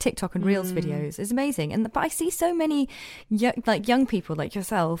those like TikTok and Reels videos is amazing. But I see so many young people like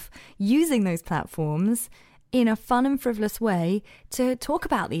yourself using those platforms in a fun and frivolous way to talk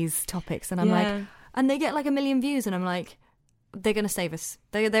about these topics. And I'm like, and they get like 1 million views, and I'm like, they're going to save us.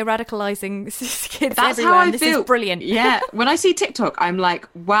 They're radicalizing kids That's everywhere. How I this feel. Is brilliant. Yeah. When I see TikTok, I'm like,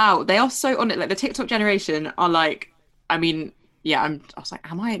 wow, they are so on it. Like the TikTok generation are like, I mean, yeah, I was like,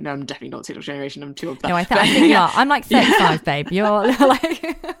 am I? No, I'm definitely not TikTok generation. I'm too old for that. No, I think you are. I'm like 35, babe. You're like...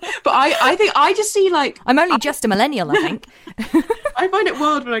 But I think I just see like... I'm only just a millennial, I think. I find it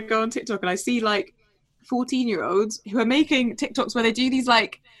wild when I go on TikTok and I see like 14-year-olds who are making TikToks where they do these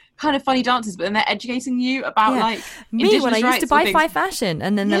like kind of funny dances, but then they're educating you about like me when I used to buy Five Fashion,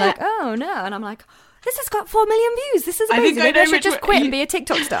 and then they're like, oh no, and I'm like, this has got 4 million views. This is amazing. I should just quit and be a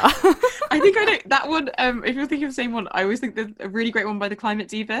TikTok star. I think I know that one. If you're thinking of the same one, I always think there's a really great one by the Climate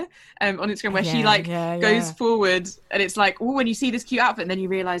Diva on Instagram where she like goes forward, and it's like, oh, when you see this cute outfit, and then you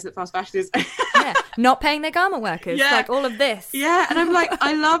realise that fast fashion is not paying their garment workers. Like all of this. Yeah, and I'm like,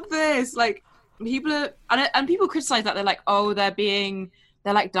 I love this. Like people are, and people criticize that. They're like, oh,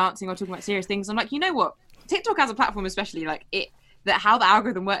 they're like dancing or talking about serious things. I'm like, you know what? TikTok as a platform, especially like how the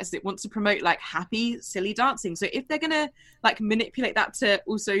algorithm works is it wants to promote like happy, silly dancing. So if they're gonna like manipulate that to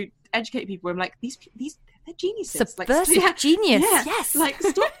also educate people, I'm like, these they're geniuses. Subversive genius. Yeah. Yes. Like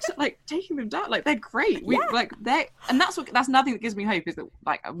stop like taking them down. Like they're great. That's nothing that gives me hope, is that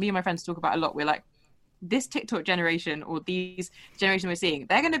like me and my friends talk about a lot. We're like, this TikTok generation or these generation we're seeing,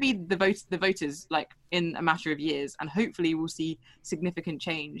 they're going to be the voters like in a matter of years, and hopefully we'll see significant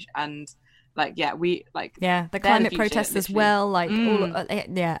change. And Like, yeah, we like the climate protests as well. Like,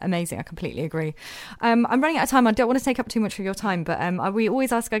 amazing. I completely agree. I'm running out of time. I don't want to take up too much of your time, but we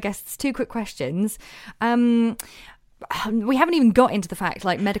always ask our guests 2 quick questions. We haven't even got into the fact,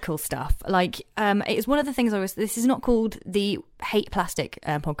 like, medical stuff. Like, it's one of the things this is not called the Hate Plastic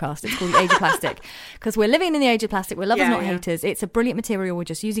podcast. It's called the Age of Plastic, because we're living in the age of plastic. We're lovers, not haters. It's a brilliant material. We're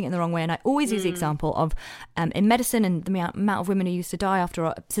just using it in the wrong way. And I always use the example of in medicine and the amount of women who used to die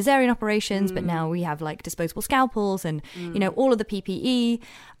after cesarean operations, but now we have like disposable scalpels and all of the PPE.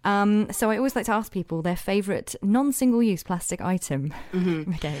 So I always like to ask people their favourite non-single-use plastic item.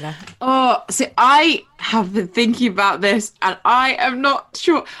 Mikaela. Oh, so I have been thinking about this, and I am not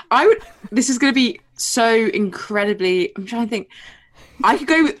sure. This is going to be so incredibly. I'm trying to think. I could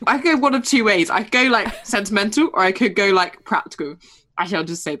go one of 2 ways. I could go like sentimental, or I could go like practical. Actually, I'll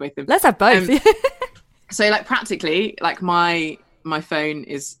just say both of them. Let's have both. So, like, practically, like my phone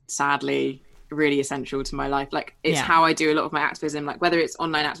is sadly really essential to my life. Like, it's how I do a lot of my activism, like whether it's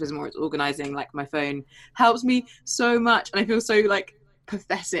online activism or it's organizing. Like, my phone helps me so much, and I feel so like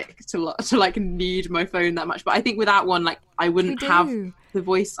pathetic to like need my phone that much. But I think without one, like, I wouldn't have the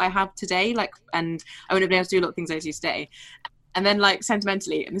voice I have today, like, and I wouldn't have been able to do a lot of things I do today. And then, like,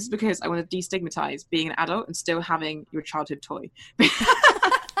 sentimentally, and this is because I want to destigmatize being an adult and still having your childhood toy. Because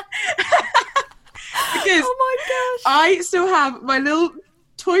oh my gosh, I still have my little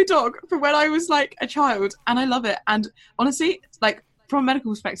toy dog from when I was like a child, and I love it. And honestly, like, from a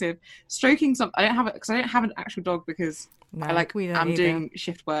medical perspective, stroking I don't have it because I don't have an actual dog, because I'm doing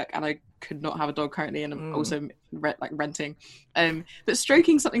shift work and I could not have a dog currently, and I'm also renting. But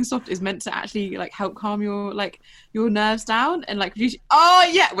stroking something soft is meant to actually like help calm your nerves down and like wait,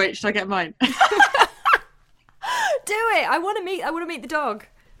 should I get mine? Do it. I want to meet the dog.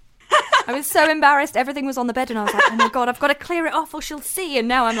 I was so embarrassed. Everything was on the bed, and I was like, "Oh my god, I've got to clear it off, or she'll see." And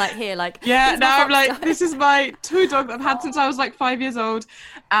now I'm like, here, like, yeah. Now I'm like, this is my toy dog that I've had since I was like 5 years old,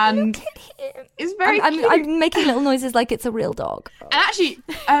 and it's very. I'm making little noises like it's a real dog. And actually,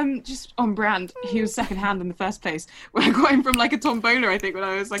 just on brand, he was secondhand in the first place. When I got him from like a tombola, I think, when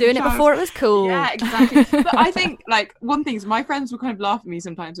I was like doing it before it was cool. Yeah, exactly. But I think like one thing is, my friends will kind of laugh at me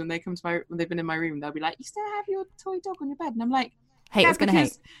sometimes when they've been in my room. They'll be like, "You still have your toy dog on your bed?" And I'm like, haters gonna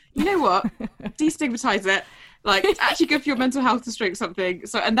hate. You know what? Destigmatize it. Like, it's actually good for your mental health to stroke something.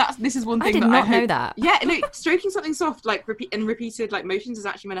 So, and this is one thing that I did not know that. Yeah, no, stroking something soft, like repeated like motions, is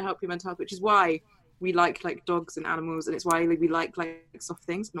actually meant to help your mental health, which is why we like dogs and animals, and it's why we like soft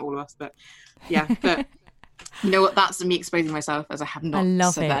things. Not all of us, but yeah. But you know what? That's me exposing myself, as I have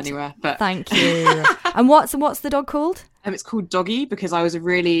not said that anywhere. But thank you. And what's the dog called? It's called Doggy, because I was a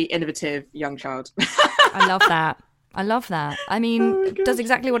really innovative young child. I love that. I mean, does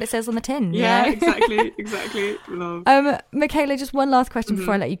exactly what it says on the tin. Yeah, you know? exactly. Love. Mikaela, just one last question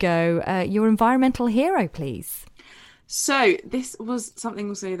before I let you go. Your environmental hero, please. So this was something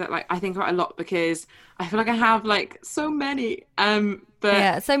also that like I think about a lot, because I feel like I have like so many. But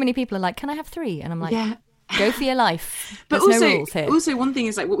yeah, so many people are like, "Can I have 3?" And I'm like, "Yeah, go for your life." But There's no rules here. Also, one thing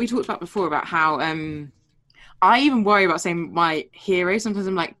is like what we talked about before about how I even worry about saying my hero. Sometimes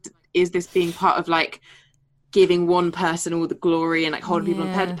I'm like, is this being part of like giving one person all the glory and like holding people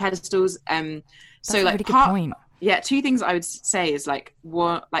on pedestals? That's a really good point. Yeah, 2 things I would say is like,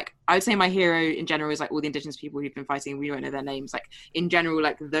 what, like I would say my hero in general is like all the Indigenous people who've been fighting. We don't know their names. Like in general,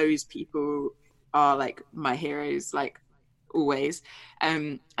 like those people are like my heroes, like always.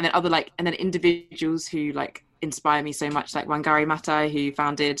 And then individuals who like inspire me so much, like Wangari Maathai, who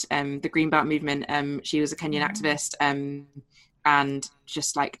founded the Green Belt movement. She was a Kenyan activist. And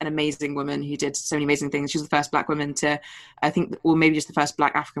just like an amazing woman who did so many amazing things. She was the first Black woman to, I think, or maybe just the first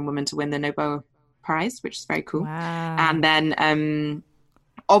Black African woman to win the Nobel Prize, which is very cool. Wow. And then,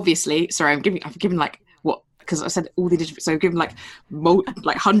 obviously, sorry, I've given like what, because I said all the Indigenous, so I've given like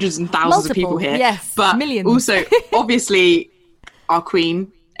hundreds and thousands of people here. Yes, but millions. Also, obviously, our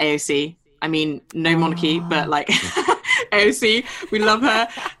queen, AOC. I mean, no monarchy, but like AOC, we love her.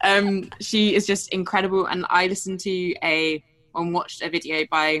 She is just incredible. And I listened to watched a video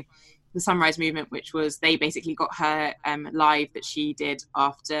by the Sunrise Movement, which was, they basically got her live that she did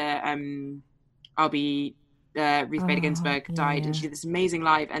after Ruth Bader Ginsburg died, and she did this amazing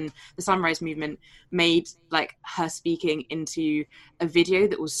live, and the Sunrise Movement made like her speaking into a video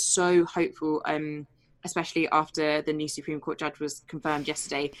that was so hopeful, especially after the new Supreme Court judge was confirmed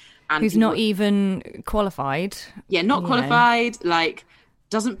yesterday, and who's not even qualified. Not qualified, like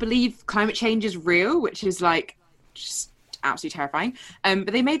doesn't believe climate change is real, which is like just absolutely terrifying.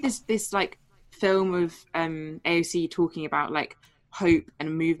 But they made this like film of AOC talking about like hope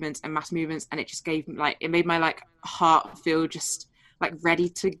and movements and mass movements, and it just gave like, it made my like heart feel just like ready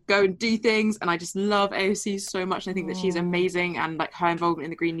to go and do things. And I just love AOC so much, and I think that she's amazing, and like her involvement in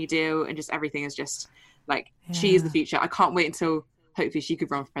the Green New Deal and just everything is just like she is the future. I can't wait until hopefully she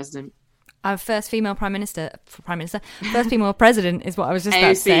could run for president. Our first female first female president is what I was just about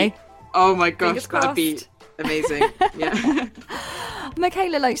to say. Oh my gosh, that'd be amazing. Yeah.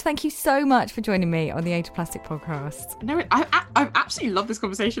 Mikaela Loach, thank you so much for joining me on the Age of Plastic podcast. No, I've absolutely loved this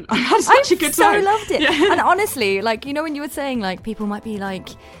conversation. I've had such a good time. I so loved it. Yeah. And honestly, like, you know, when you were saying, like, people might be like,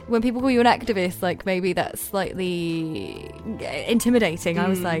 when people call you an activist, like, maybe that's slightly intimidating. I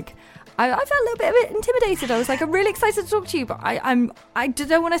was like, I felt a little bit intimidated. I was like, I'm really excited to talk to you, but I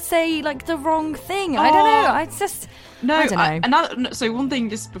don't want to say, like, the wrong thing. I don't know. I just... No, I don't know. So one thing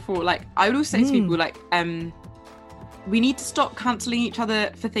just before, like, I would always say to people, like, we need to stop cancelling each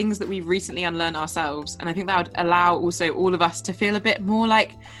other for things that we've recently unlearned ourselves. And I think that would allow also all of us to feel a bit more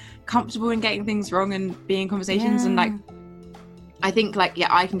like comfortable in getting things wrong and being in conversations. And like, I think like,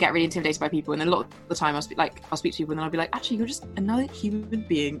 I can get really intimidated by people. And a lot of the time I'll speak to people and then I'll be like, actually, you're just another human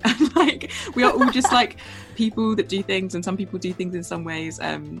being. And like, we are all just like people that do things, and some people do things in some ways.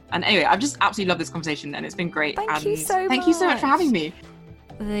 And anyway, I've just absolutely loved this conversation and it's been great. Thank you so much for having me.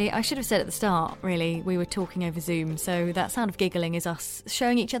 I should have said at the start, really, we were talking over Zoom, so that sound of giggling is us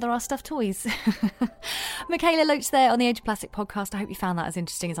showing each other our stuffed toys. Mikaela Loach there on the Age of Plastic podcast. I hope you found that as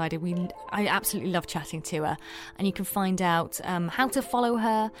interesting as I did. I absolutely love chatting to her, and you can find out how to follow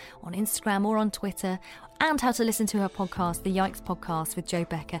her on Instagram or on Twitter, and how to listen to her podcast, the Yikes Podcast with Joe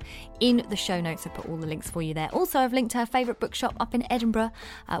Becker, in the show notes. I put all the links for you there. Also, I've linked to her favourite bookshop up in Edinburgh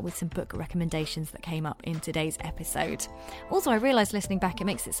with some book recommendations that came up in today's episode. Also, I realised listening back it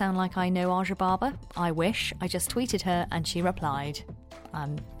makes it sound like I know Aja Barber. I wish. I just tweeted her and she replied.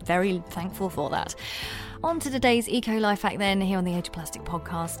 I'm very thankful for that. On to today's Eco Life Hack then, here on the Age of Plastic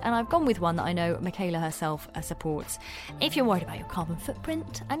podcast, and I've gone with one that I know Mikaela herself supports. If you're worried about your carbon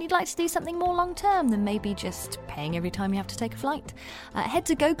footprint and you'd like to do something more long term than maybe just paying every time you have to take a flight, head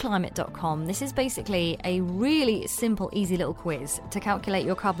to goclimate.com. This is basically a really simple, easy little quiz to calculate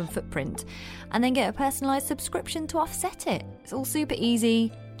your carbon footprint and then get a personalised subscription to offset it. It's all super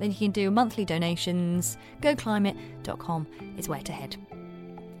easy. Then you can do monthly donations. Goclimate.com is where to head.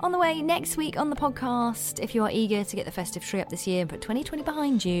 On the way next week on the podcast, if you are eager to get the festive tree up this year and put 2020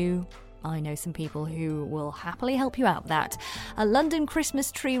 behind you, I know some people who will happily help you out with that. A London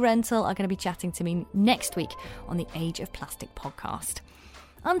Christmas tree rental are going to be chatting to me next week on the Age of Plastic podcast.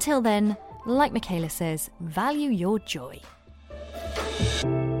 Until then, like Mikaela says, value your joy.